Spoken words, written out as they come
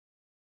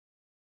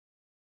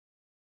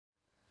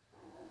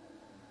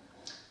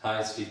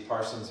Hi, Steve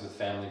Parsons with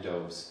Family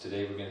Dobes.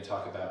 Today we're going to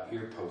talk about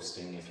ear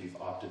posting if you've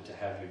opted to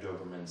have your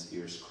Doberman's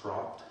ears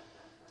cropped.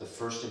 The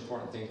first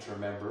important thing to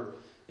remember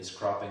is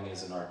cropping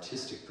is an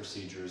artistic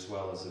procedure as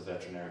well as a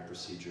veterinary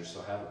procedure,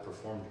 so have it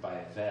performed by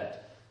a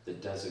vet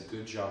that does a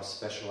good job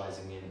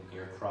specializing in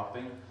ear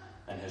cropping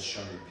and has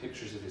shown you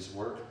pictures of his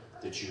work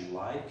that you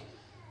like,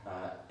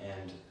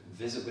 and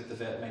visit with the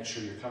vet, make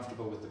sure you're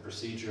comfortable with the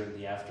procedure and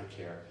the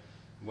aftercare.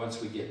 Once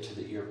we get to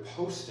the ear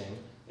posting,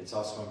 it's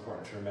also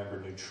important to remember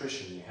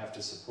nutrition. You have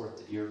to support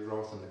the ear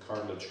growth and the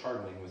cartilage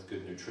hardening with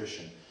good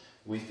nutrition.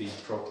 We feed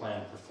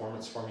ProPlan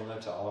Performance Formula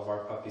to all of our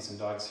puppies and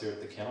dogs here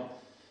at the kennel,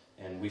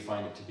 and we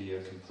find it to be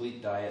a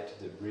complete diet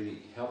that really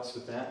helps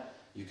with that.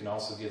 You can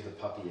also give the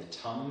puppy a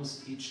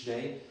Tums each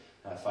day.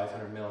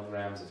 500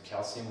 milligrams of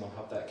calcium will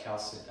help that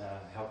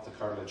help the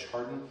cartilage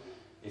harden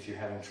if you're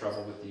having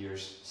trouble with the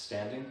ears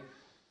standing.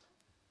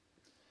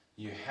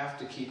 You have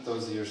to keep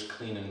those ears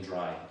clean and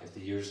dry. If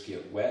the ears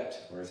get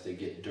wet or if they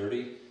get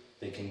dirty,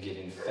 they can get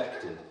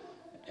infected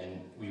and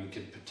we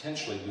could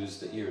potentially lose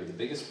the ear. The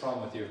biggest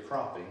problem with ear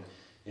cropping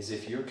is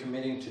if you're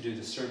committing to do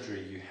the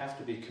surgery, you have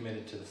to be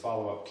committed to the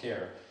follow-up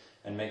care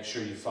and make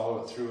sure you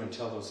follow it through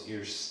until those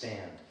ears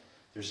stand.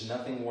 There's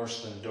nothing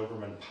worse than a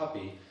Doberman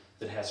puppy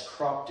that has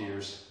cropped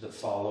ears that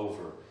fall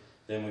over.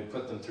 Then we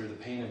put them through the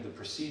pain of the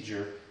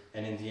procedure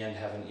and in the end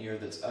have an ear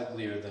that's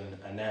uglier than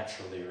a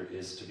natural ear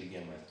is to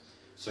begin with.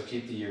 So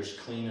keep the ears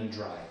clean and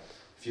dry.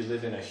 If you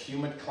live in a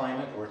humid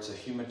climate or it's a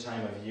humid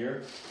time of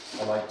year,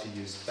 I like to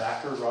use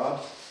backer rod,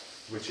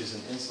 which is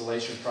an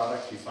insulation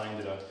product you find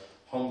at a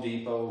Home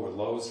Depot or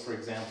Lowe's, for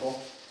example.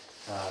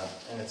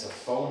 And it's a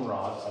foam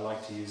rod. I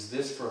like to use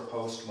this for a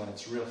post when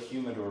it's real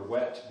humid or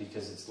wet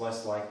because it's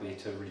less likely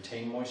to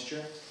retain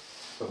moisture.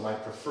 But my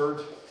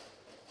preferred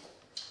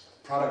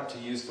product to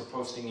use for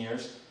posting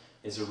ears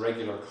is a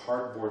regular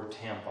cardboard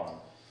tampon.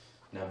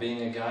 Now,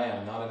 being a guy,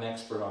 I'm not an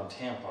expert on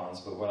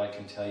tampons, but what I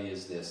can tell you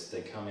is this: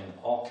 they come in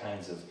all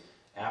kinds of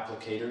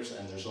applicators,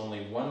 and there's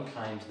only one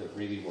kind that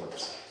really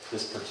works.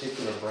 This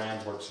particular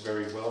brand works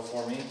very well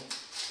for me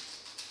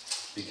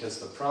because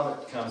the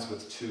product comes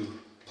with two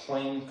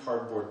plain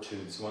cardboard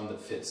tubes, one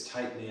that fits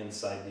tightly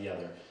inside the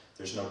other.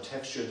 There's no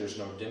texture, there's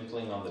no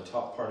dimpling on the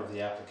top part of the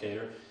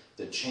applicator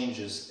that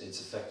changes its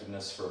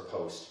effectiveness for a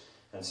post.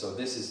 And so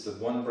this is the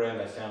one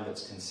brand I found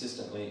that's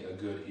consistently a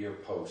good ear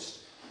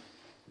post.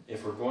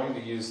 If we're going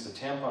to use the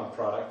tampon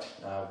product,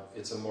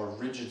 it's a more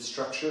rigid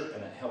structure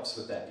and it helps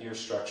with that ear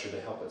structure to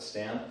help it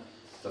stand.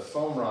 The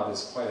foam rod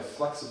is quite a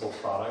flexible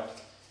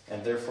product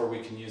and therefore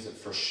we can use it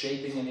for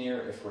shaping an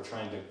ear if we're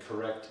trying to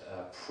correct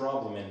a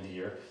problem in the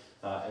ear.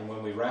 And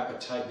when we wrap it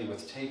tightly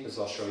with tape, as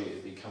I'll show you,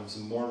 it becomes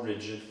more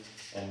rigid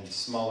and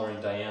smaller in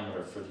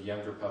diameter for the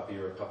younger puppy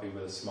or a puppy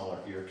with a smaller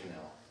ear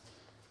canal.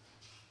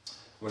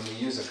 When we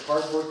use a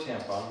cardboard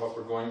tampon, what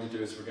we're going to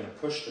do is we're going to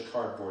push the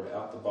cardboard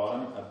out the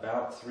bottom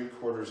about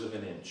 3/4 of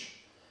an inch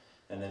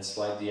and then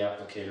slide the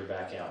applicator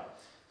back out.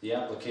 The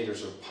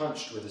applicators are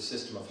punched with a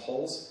system of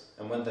holes,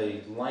 and when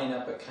they line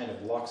up it kind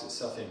of locks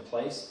itself in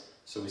place,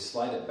 so we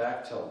slide it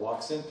back till it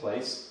locks in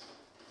place.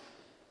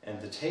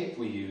 And the tape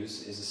we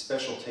use is a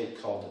special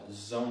tape called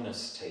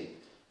Zonus tape.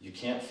 You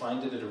can't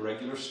find it at a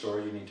regular store,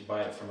 you need to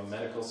buy it from a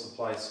medical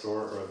supply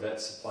store or a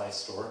vet supply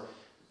store.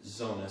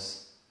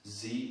 Zonus,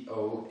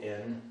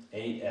 Z-O-N-A-S,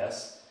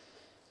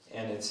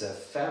 and it's a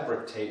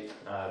fabric tape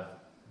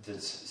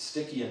that's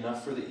sticky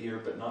enough for the ear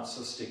but not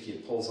so sticky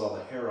it pulls all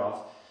the hair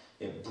off.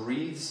 It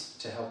breathes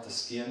to help the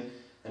skin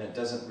and it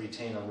doesn't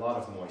retain a lot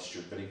of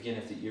moisture, but again,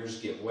 if the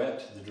ears get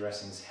wet, the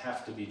dressings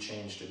have to be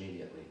changed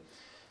immediately.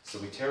 So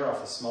we tear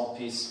off a small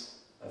piece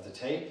of the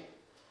tape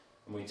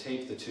and we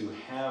tape the two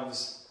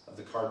halves of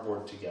the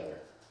cardboard together.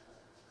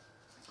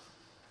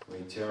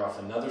 We tear off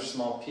another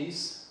small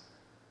piece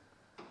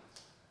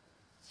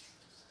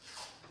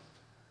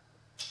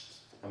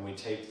and we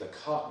tape the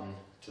cotton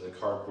to the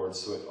cardboard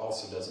so it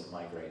also doesn't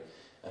migrate.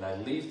 And I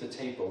leave the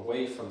tape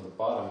away from the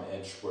bottom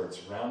edge where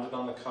it's rounded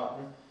on the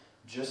cotton,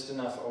 just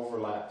enough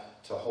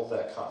overlap to hold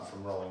that cotton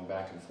from rolling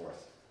back and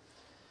forth.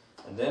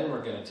 And then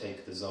we're going to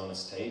take the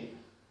Zonus tape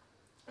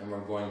and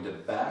we're going to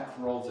back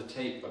roll the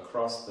tape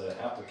across the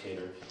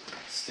applicator,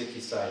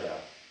 sticky side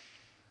out.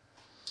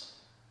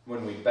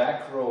 When we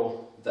back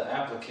roll the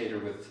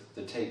applicator with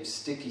the tape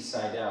sticky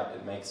side out,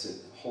 it makes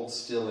it hold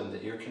still in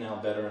the ear canal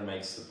better and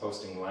makes the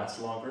posting last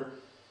longer.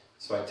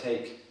 So I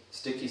take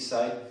sticky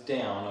side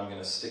down, I'm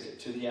going to stick it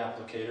to the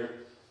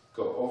applicator,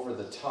 go over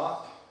the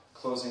top,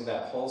 closing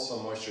that hole so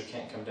moisture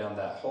can't come down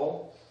that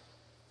hole,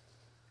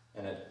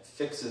 and it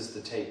fixes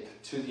the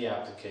tape to the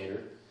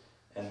applicator,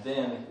 and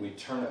then we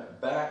turn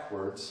it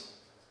backwards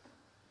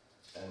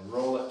and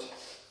roll it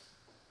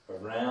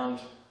around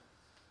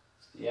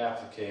the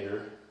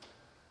applicator,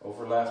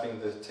 overlapping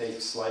the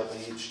tape slightly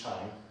each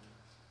time,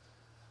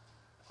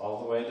 all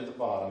the way to the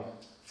bottom.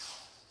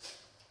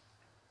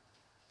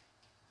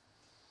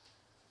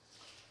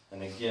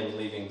 And again,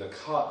 leaving the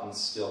cotton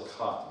still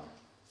cotton.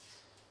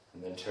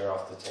 And then tear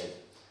off the tape.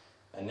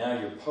 And now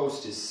your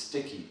post is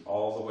sticky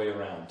all the way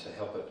around to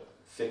help it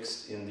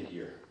fixed in the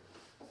ear.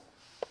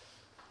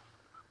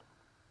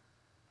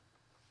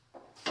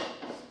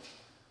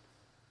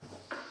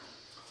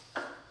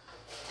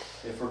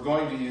 If we're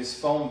going to use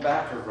foam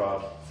backer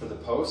rod for the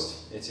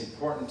post, it's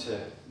important to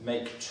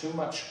make too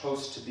much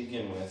post to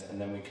begin with,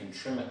 and then we can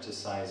trim it to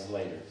size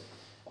later.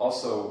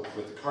 Also,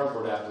 with the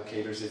cardboard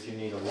applicators, if you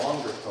need a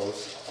longer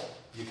post,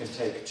 you can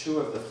take two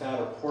of the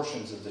fatter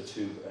portions of the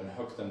tube and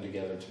hook them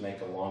together to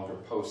make a longer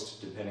post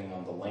depending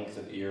on the length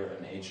of ear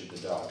and age of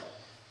the dog.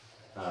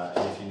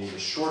 And if you need a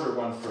shorter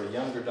one for a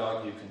younger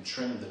dog, you can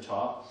trim the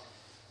top.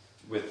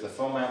 With the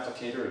foam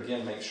applicator,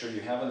 again, make sure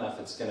you have enough.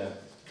 It's going to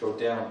go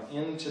down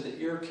into the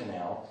ear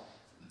canal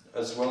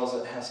as well as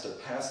it has to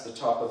pass the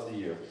top of the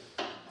ear.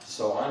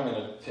 So I'm going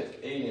to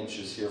pick 8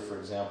 inches here, for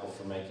example,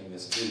 for making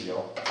this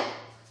video.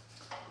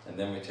 And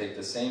then we take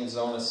the same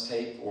Zonus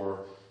tape,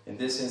 or in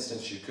this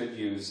instance you could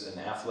use an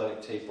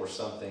athletic tape or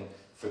something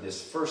for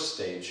this first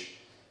stage,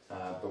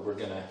 but we're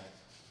going to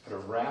put a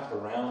wrap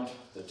around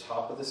the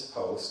top of this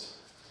post.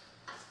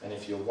 And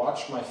if you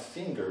watch my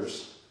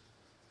fingers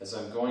as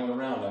I'm going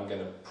around, I'm going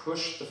to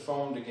push the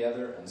foam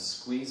together and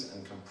squeeze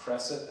and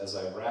compress it as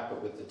I wrap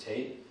it with the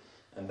tape,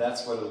 and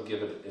that's what will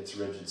give it its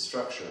rigid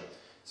structure.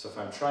 So if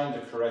I'm trying to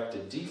correct a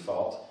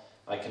default,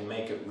 I can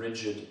make it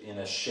rigid in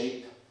a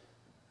shape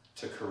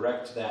to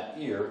correct that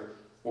ear,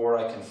 or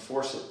I can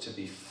force it to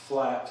be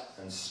flat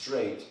and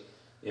straight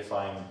if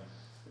I'm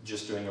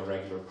just doing a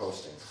regular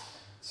posting.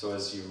 So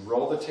as you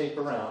roll the tape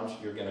around,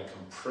 you're going to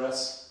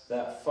compress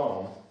that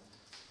foam,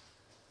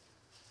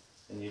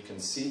 and you can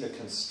see the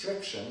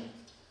constriction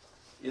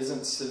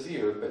isn't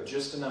severe, but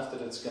just enough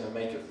that it's going to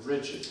make it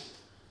rigid.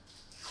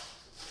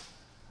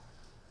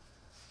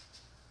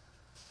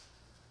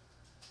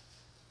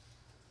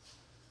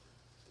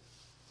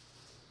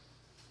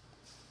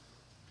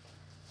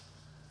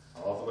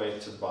 All the way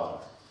to the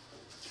bottom.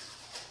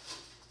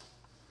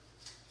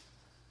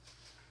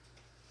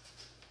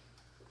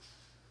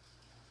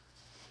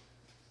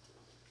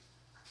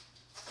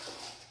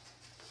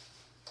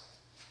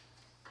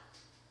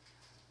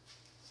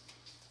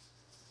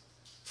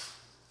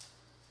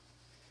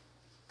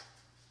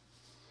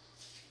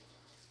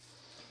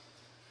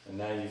 And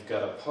now you've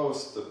got a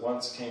post that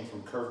once came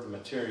from curved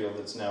material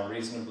that's now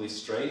reasonably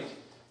straight.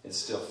 It's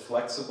still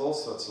flexible,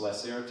 so it's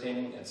less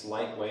irritating. It's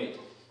lightweight.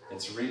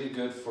 It's really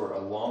good for a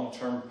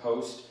long-term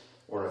post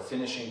or a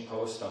finishing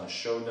post on a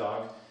show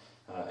dog.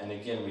 And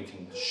again, we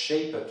can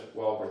shape it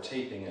while we're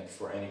taping it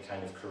for any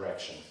kind of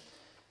correction.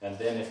 And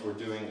then if we're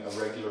doing a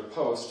regular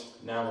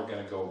post, now we're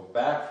going to go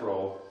back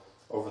roll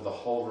over the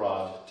whole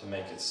rod to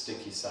make it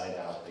sticky side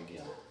out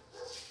again.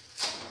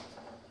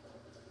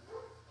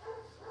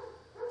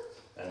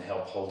 And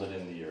help hold it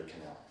in the ear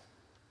canal.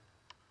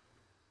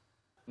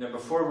 Now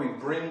before we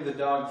bring the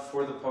dog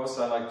for the post,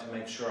 I like to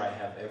make sure I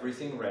have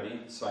everything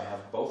ready. So I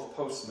have both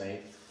posts made,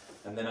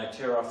 and then I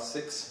tear off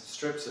 6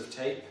 strips of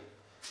tape.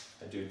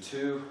 I do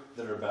 2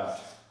 that are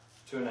about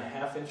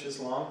 2.5 inches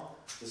long.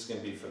 This is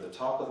going to be for the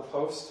top of the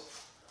post.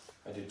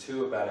 I do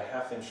 2 about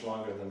 1/2 inch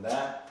longer than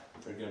that.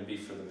 They're going to be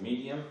for the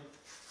medium.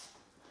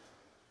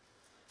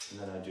 And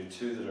then I do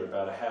 2 that are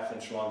about 1/2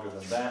 inch longer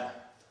than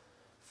that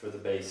for the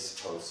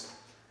base post.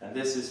 And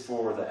this is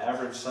for the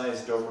average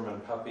size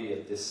Doberman puppy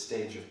at this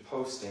stage of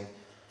posting.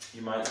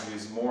 You might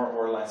use more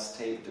or less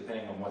tape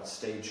depending on what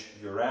stage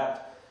you're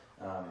at,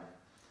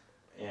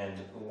 and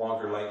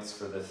longer lengths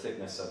for the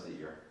thickness of the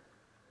ear.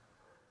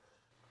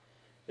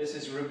 This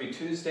is Ruby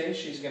Tuesday.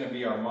 She's going to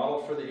be our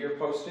model for the ear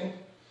posting.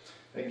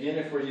 Again,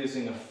 if we're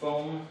using a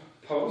foam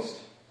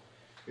post,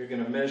 you're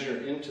going to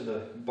measure into the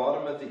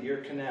bottom of the ear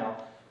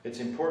canal.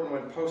 It's important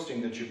when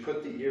posting that you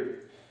put the ear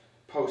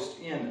post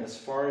in as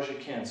far as you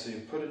can. So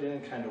you put it in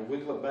and kind of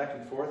wiggle it back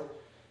and forth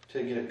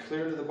to get it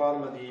clear to the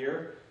bottom of the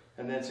ear,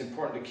 and then it's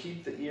important to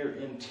keep the ear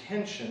in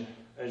tension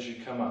as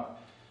you come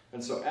up.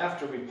 And so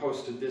after we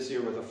posted this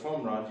ear with a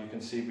foam rod, you can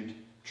see we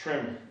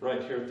trim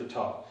right here at the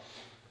top.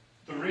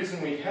 The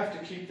reason we have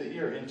to keep the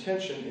ear in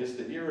tension is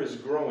the ear is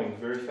growing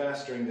very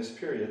fast during this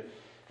period,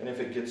 and if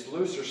it gets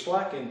loose or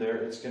slack in there,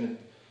 it's going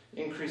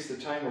to increase the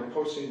time we're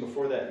posting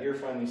before that ear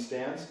finally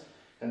stands,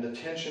 and the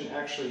tension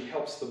actually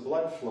helps the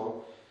blood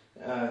flow.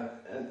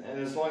 And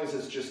as long as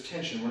it's just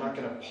tension, we're not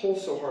going to pull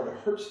so hard it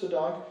hurts the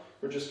dog.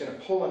 We're just going to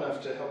pull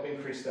enough to help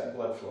increase that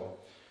blood flow.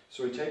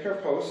 So we take our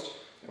post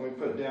and we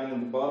put it down in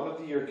the bottom of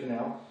the ear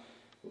canal,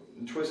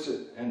 and twist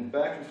it and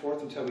back and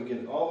forth until we get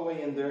it all the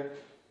way in there.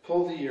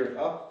 Pull the ear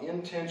up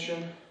in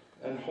tension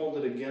and hold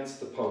it against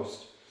the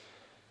post.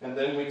 And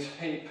then we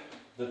tape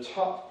the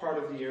top part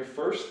of the ear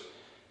first,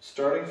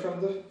 starting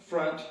from the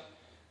front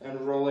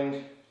and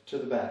rolling to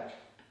the back.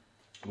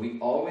 We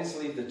always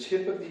leave the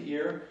tip of the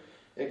ear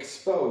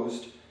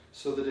exposed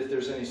so that if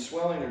there's any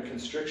swelling or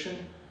constriction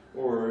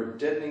or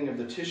deadening of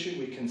the tissue,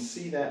 we can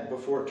see that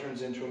before it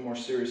turns into a more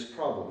serious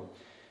problem.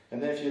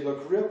 And then if you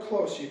look real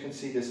close, you can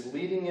see this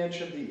leading edge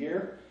of the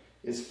ear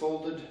is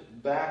folded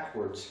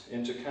backwards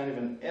into kind of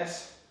an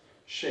S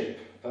shape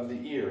of the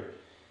ear.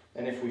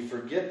 And if we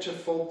forget to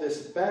fold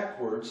this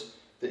backwards,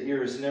 the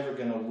ear is never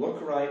going to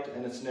look right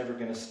and it's never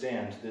going to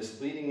stand.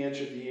 This leading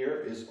edge of the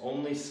ear is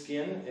only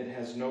skin. It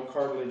has no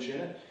cartilage in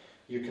it.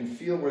 You can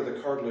feel where the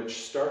cartilage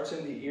starts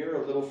in the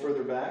ear a little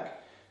further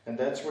back, and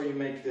that's where you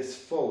make this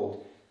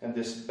fold. And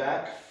this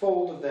back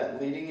fold of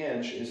that leading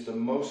edge is the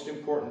most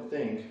important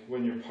thing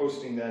when you're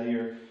posting that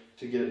ear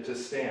to get it to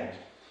stand.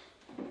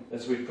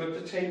 As we put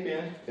the tape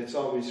in, it's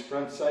always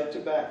front side to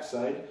back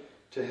side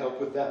to help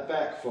with that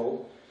back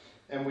fold.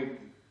 And we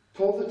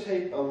pull the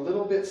tape a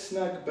little bit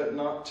snug but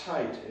not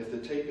tight. If the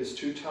tape is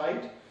too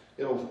tight,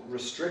 it'll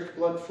restrict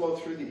blood flow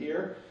through the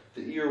ear.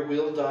 The ear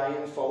will die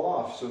and fall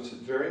off. So it's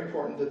very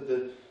important that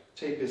the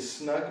tape is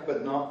snug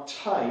but not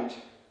tight.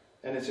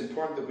 And it's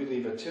important that we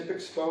leave a tip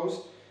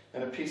exposed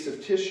and a piece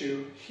of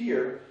tissue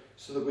here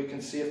so that we can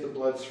see if the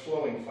blood's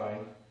flowing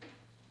fine.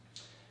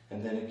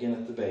 And then again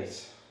at the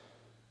base.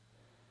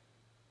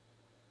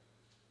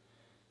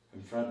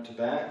 From front to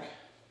back,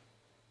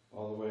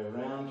 all the way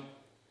around.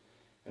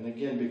 And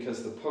again,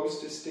 because the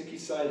post is sticky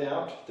side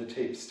out, the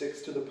tape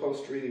sticks to the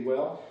post really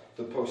well,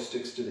 the post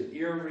sticks to the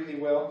ear really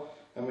well,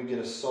 and we get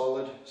a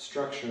solid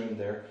structure in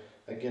there.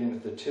 Again,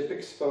 with the tip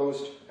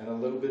exposed and a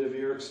little bit of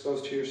ear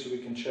exposed here so we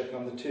can check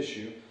on the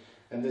tissue.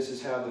 And this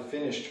is how the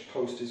finished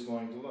post is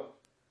going to look.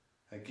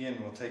 Again,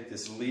 we'll take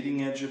this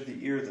leading edge of the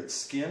ear that's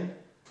skin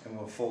and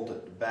we'll fold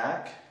it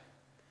back.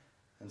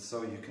 And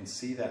so you can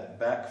see that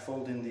back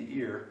fold in the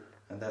ear,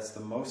 and that's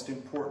the most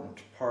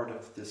important part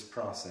of this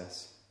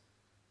process.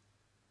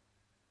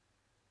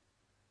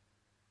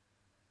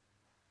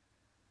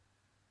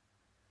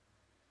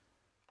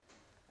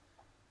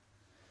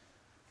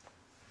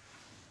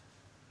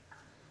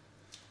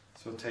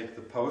 So take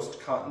the post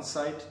cotton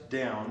site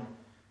down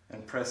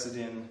and press it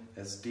in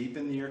as deep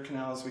in the ear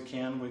canal as we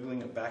can,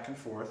 wiggling it back and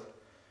forth,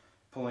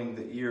 pulling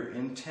the ear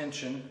in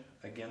tension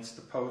against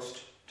the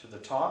post to the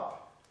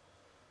top,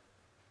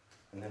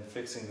 and then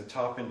fixing the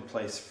top in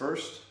place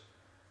first,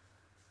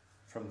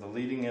 from the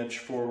leading edge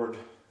forward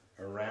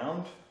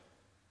around,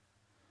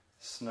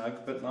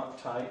 snug but not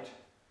tight.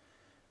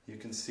 You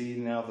can see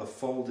now the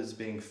fold is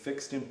being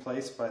fixed in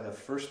place by the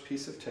first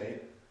piece of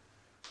tape.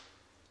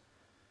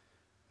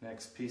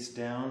 Next piece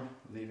down,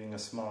 leaving a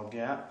small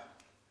gap.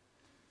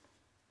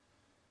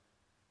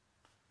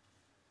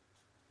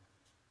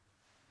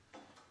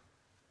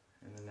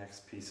 And the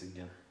next piece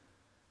again.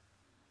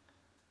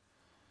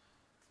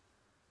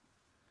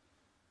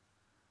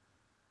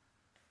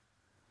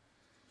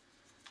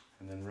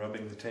 And then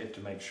rubbing the tape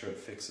to make sure it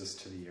fixes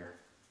to the ear.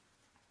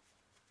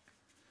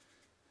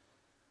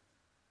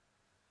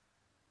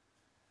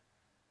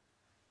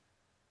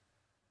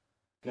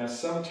 Now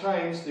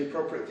sometimes the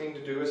appropriate thing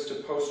to do is to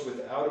post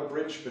without a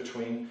bridge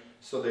between,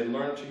 so they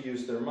learn to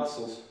use their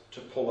muscles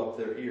to pull up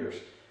their ears.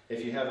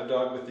 If you have a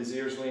dog with his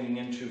ears leaning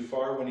in too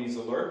far when he's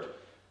alert,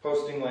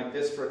 posting like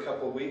this for a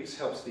couple of weeks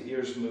helps the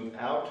ears move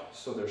out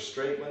so they're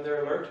straight when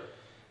they're alert.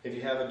 If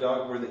you have a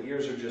dog where the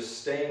ears are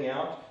just staying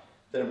out,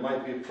 then it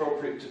might be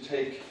appropriate to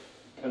take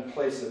and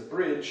place a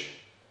bridge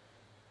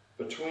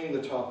between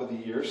the top of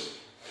the ears.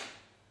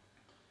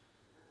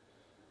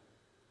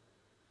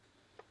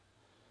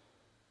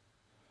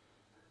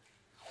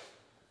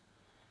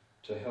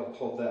 To help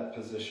hold that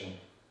position.